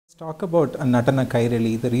Talk about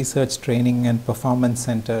Natanakairali, the research training and performance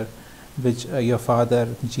center which your father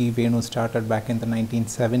G. Venu started back in the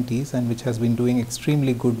 1970s and which has been doing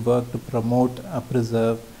extremely good work to promote,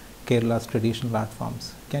 preserve Kerala's traditional art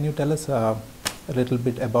forms. Can you tell us a little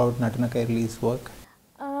bit about Natanakairali's work?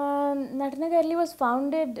 Natanakairali was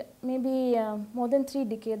founded maybe more than 3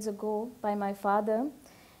 decades ago by my father,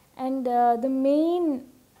 and the main,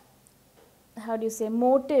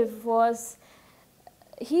 motive was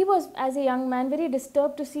he was, as a young man, very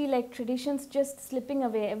disturbed to see like traditions just slipping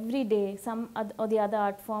away every day. Some or the other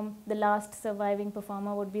art form, the last surviving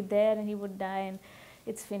performer would be there and he would die and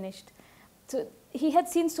it's finished. So he had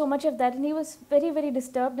seen so much of that and he was very, very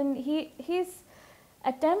disturbed, and his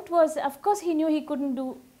attempt was, of course he knew he couldn't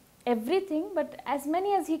do everything, but as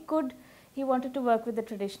many as he could, he wanted to work with the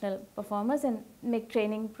traditional performers and make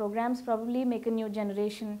training programs, probably make a new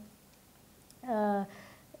generation,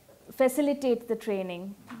 facilitate the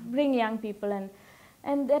training, bring young people,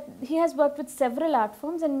 and that he has worked with several art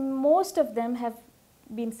forms and most of them have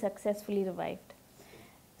been successfully revived.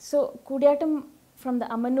 So Kutiyattam from the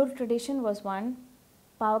Amanur tradition was one,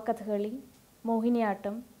 Pavakathakali,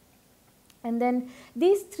 Mohiniyattam, and then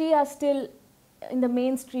these 3 are still in the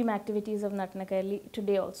mainstream activities of Natanakairali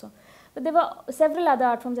today also. But there were several other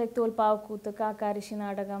art forms like Tolpav Kuttu, Kakarishi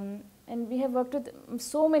Nadagam, and we have worked with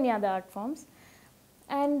so many other art forms.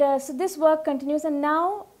 And so this work continues, and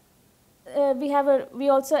now we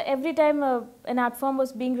also, every time an art form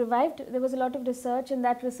was being revived, there was a lot of research and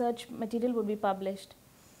that research material would be published.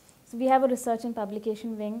 So we have a research and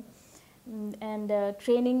publication wing and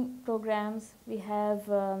training programs. We have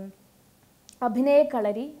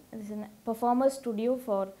Natanakairali, this is a performer studio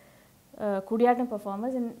for Kutiyattam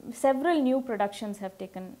performers, and several new productions have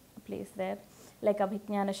taken place there, like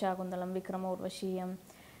Abhijnana Shakuntalam, Vikrama Urvashiyam,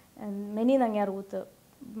 and many Nangyarutha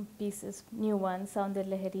pieces, new ones, Soundarya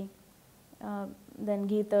Lahari, then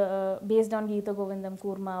Geeta, based on Geeta Govindam,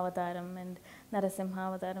 Kurma Avataram and Narasimha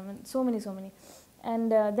Avataram, and so many.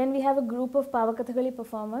 And then we have a group of Pavakathakali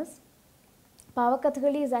performers.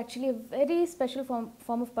 Pavakathakali is actually a very special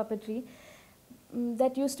form of puppetry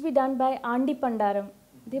that used to be done by Andi Pandaram.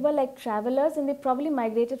 They were like travelers and they probably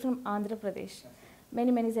migrated from Andhra Pradesh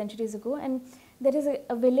many centuries ago, and there is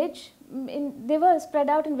a village, they were spread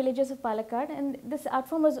out in villages of Palakkad, and this art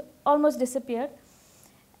form was almost disappeared,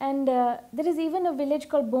 and there is even a village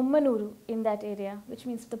called Bommanuru in that area, which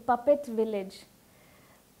means the puppet village.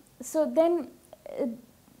 So then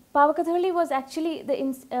Pavakathakali was actually,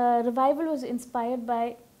 the revival was inspired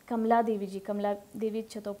by Kamala Devi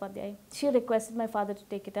Chattopadhyay. She requested my father to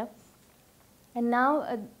take it up, and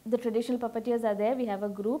now the traditional puppeteers are there. We have a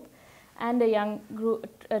group and a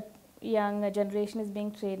young generation is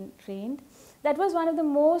being trained. That was one of the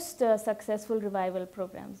most successful revival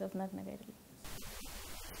programs of Natanakairali.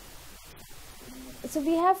 So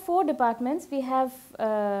we have 4 departments. We have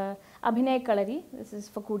Abhinay this is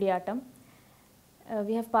for Kutiyattam.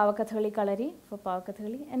 We have Pavakathakali Kalari for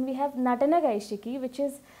Pavakathakali, and we have Natanakairali, which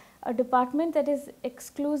is a department that is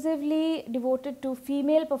exclusively devoted to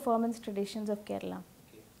female performance traditions of Kerala.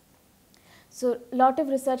 So a lot of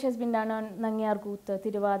research has been done on Nangyargutha,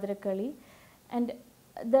 Tiruvadirakali, and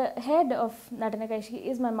the head of Natanakairali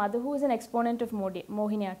is my mother, who is an exponent of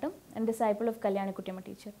Mohiniyattam and disciple of Kalyani Kuttiyamma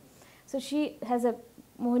teacher. So she has a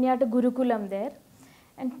Mohiniyattam Gurukulam there,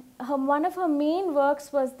 and one of her main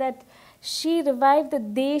works was that she revived the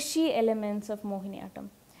Deshi elements of Mohiniyattam.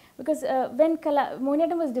 Because when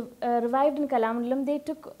Mohiniyattam was revived in Kalamandalam, they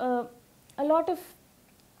took a lot of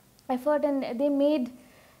effort and they made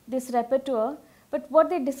this repertoire, but what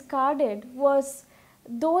they discarded was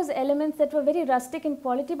those elements that were very rustic in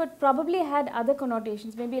quality but probably had other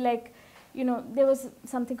connotations, maybe like, there was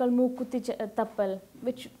something called Kutiyattam,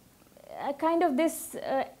 which kind of this,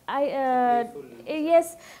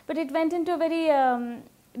 yes, but it went into a very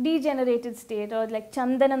degenerated state, or like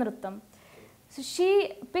Chandana Nrittam. So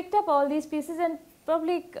she picked up all these pieces and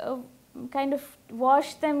probably kind of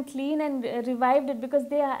washed them clean and revived it, because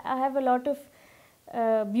they have a lot of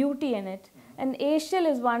beauty in it. And Aishal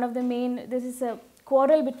is one of the main, this is a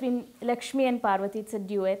quarrel between Lakshmi and Parvati, it's a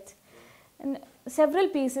duet. And several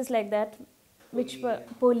pieces like that, which were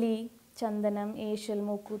Poli, Chandanam, Aishal,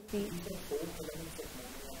 Mokuti.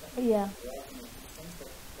 Yeah.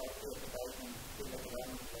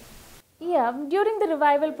 Yeah, during the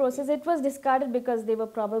revival process, it was discarded because they were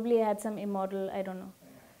probably had some immortal, I don't know.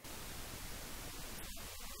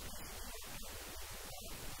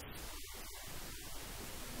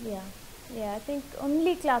 Yeah, I think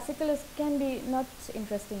only classical can be not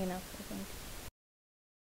interesting enough, I think.